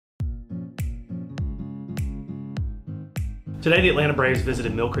Today, the Atlanta Braves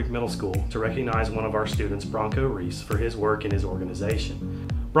visited Mill Creek Middle School to recognize one of our students, Bronco Reese, for his work in his organization.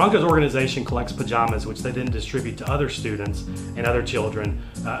 Bronco's organization collects pajamas, which they then distribute to other students and other children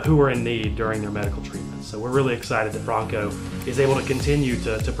who are in need during their medical treatments. So we're really excited that Bronco is able to continue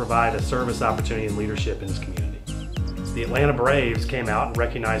to provide a service opportunity and leadership in his community. The Atlanta Braves came out and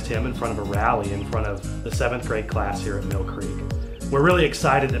recognized him in front of a rally in front of the 7th grade class here at Mill Creek. We're really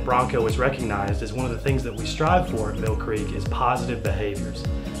excited that Bronco was recognized, as one of the things that we strive for at Mill Creek is positive behaviors.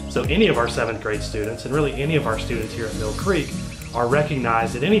 So any of our 7th grade students, and really any of our students here at Mill Creek, are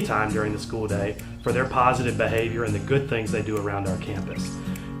recognized at any time during the school day for their positive behavior and the good things they do around our campus.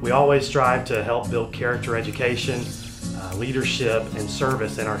 We always strive to help build character education, leadership, and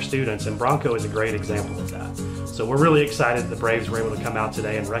service in our students, and Bronco is a great example of that. So we're really excited that the Braves were able to come out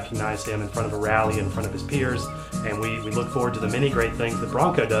today and recognize him in front of a rally in front of his peers, and we look forward to the many great things that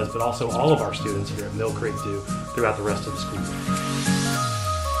Bronco does, but also all of our students here at Mill Creek do throughout the rest of the school year.